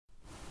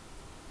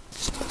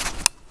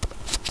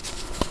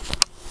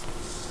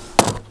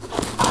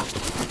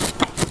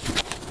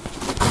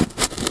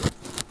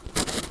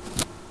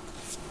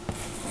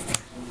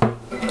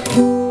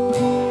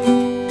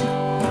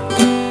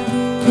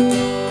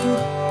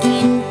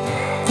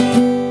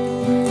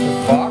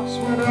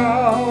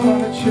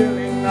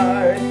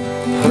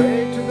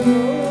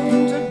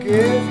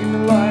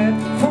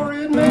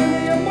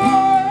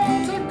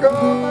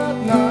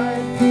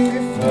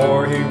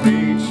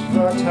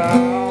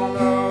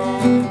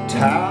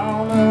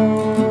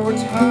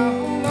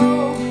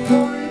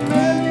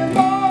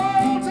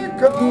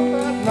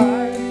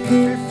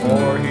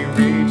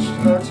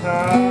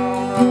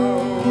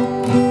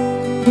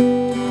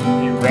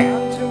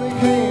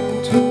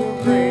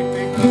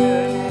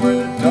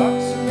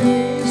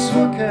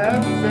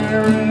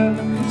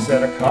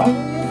Said a couple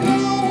of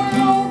you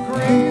will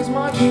grease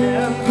my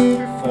chin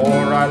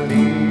before I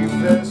leave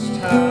this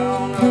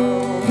town,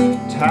 oh,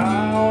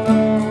 town,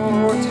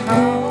 oh,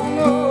 town,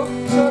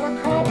 oh. Said a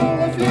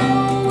couple of you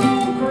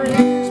will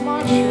grease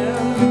my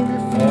chin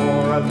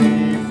before I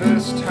leave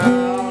this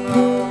town, oh.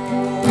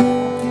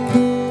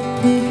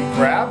 He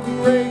grabbed the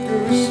gray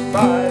goose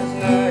by his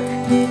neck,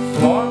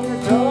 flung the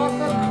duck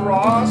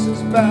across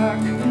his back.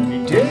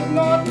 He did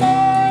not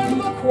mind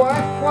the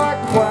quack, quack,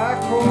 quack,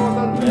 or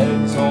the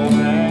legs all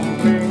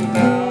dangling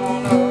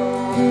down,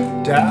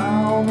 oh,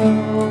 down,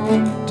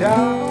 oh,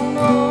 down,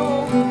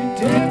 oh.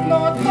 He did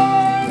not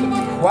mind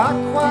the quack,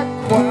 quack,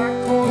 quack,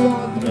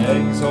 or the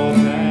legs all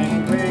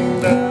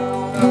dangling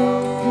down, oh.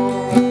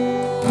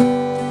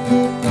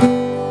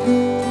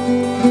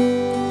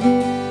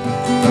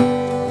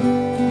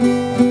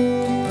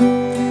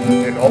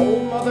 An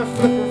old mother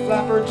flipper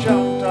flapper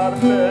jumped out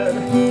of bed,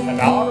 and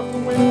out of the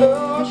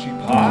window she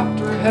popped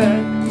her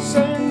head,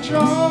 saying,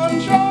 John,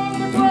 John,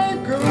 the gray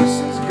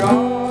goose is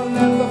gone,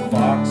 and the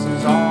fox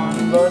is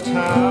on the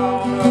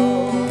town,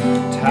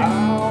 oh,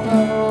 town,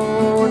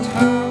 oh,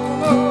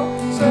 town,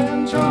 oh.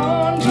 Saying,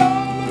 John,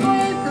 John, the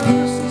gray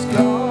goose is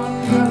gone,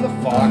 and the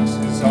fox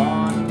is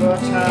on the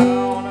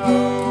town, oh.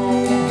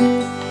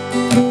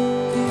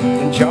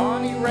 And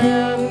Johnny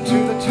ran to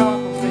the top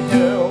of the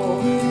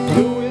hill, he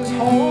blew his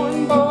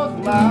horn both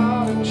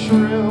loud and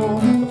shrill.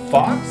 The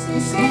fox, he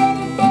said,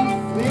 I better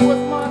flee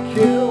with my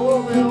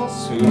kill, they'll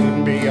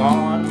soon be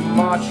on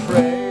my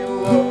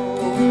trail,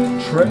 oh,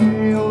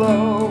 trail,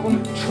 oh,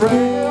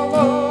 trail,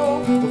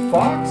 oh. The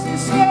fox, he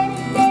said,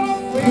 I better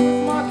flee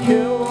with my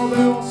kill,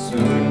 they'll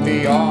soon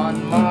be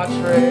on my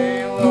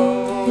trail, oh.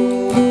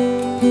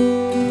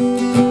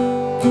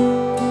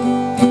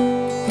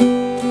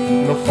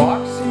 The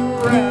fox, he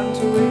ran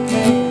till he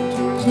came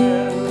to his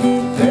den.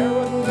 There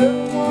were the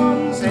little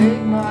ones, 8,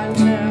 9,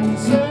 10,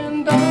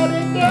 saying,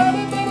 Daddy,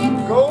 Daddy,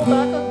 better go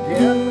back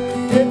again.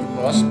 It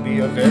must be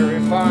a very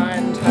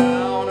fine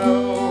town,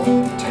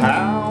 oh,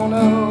 town,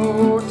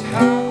 oh,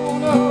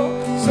 town,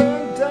 oh.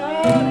 Saying,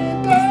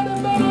 Daddy,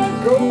 Daddy, better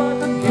go back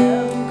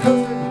again,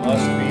 'cause it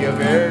must be a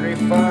very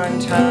fine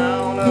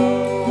town,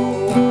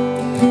 oh.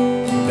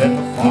 Then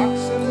the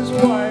fox and his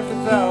wife,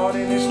 without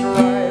any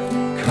strife,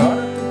 cut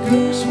up the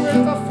goose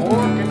with a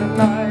fork and a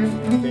knife.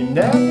 They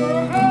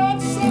never had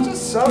such a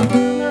supper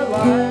in their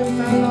life,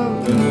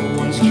 and the little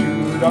ones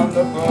chewed on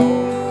the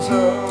bones,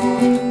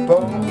 oh,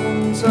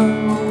 bones,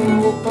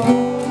 oh,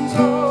 bones,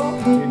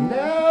 oh. They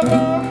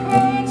never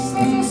had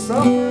such a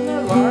supper in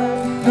their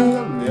life,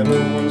 and the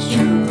little ones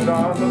chewed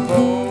on the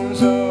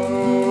bones, oh.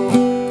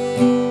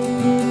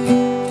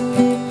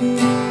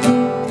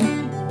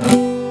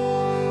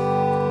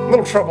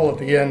 Little trouble at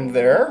the end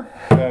there,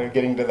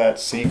 getting to that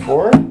C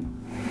chord.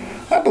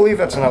 I believe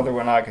that's another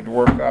one I could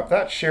work up.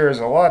 That shares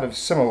a lot of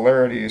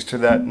similarities to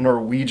that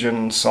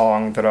Norwegian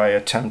song that I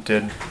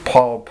attempted,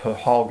 Paul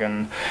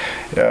Pahalgen.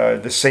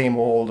 The same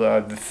old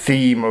the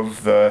theme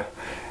of the,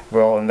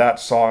 well, in that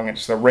song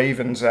it's the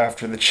ravens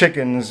after the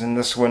chickens. In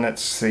this one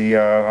it's the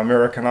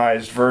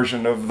Americanized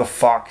version of the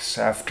fox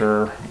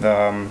after,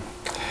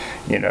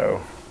 you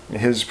know,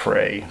 his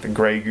prey, the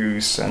gray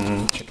goose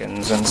and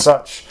chickens and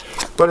such.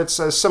 But it's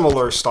a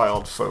similar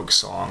styled folk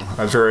song,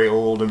 a very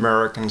old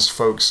American's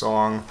folk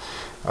song.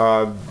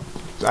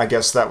 I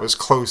guess that was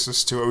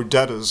closest to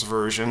Odetta's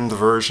version, the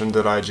version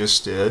that I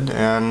just did,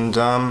 and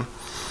I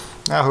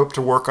hope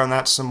to work on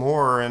that some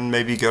more and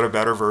maybe get a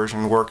better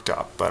version worked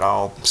up, but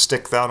I'll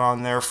stick that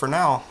on there for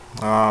now.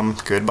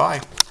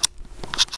 Goodbye.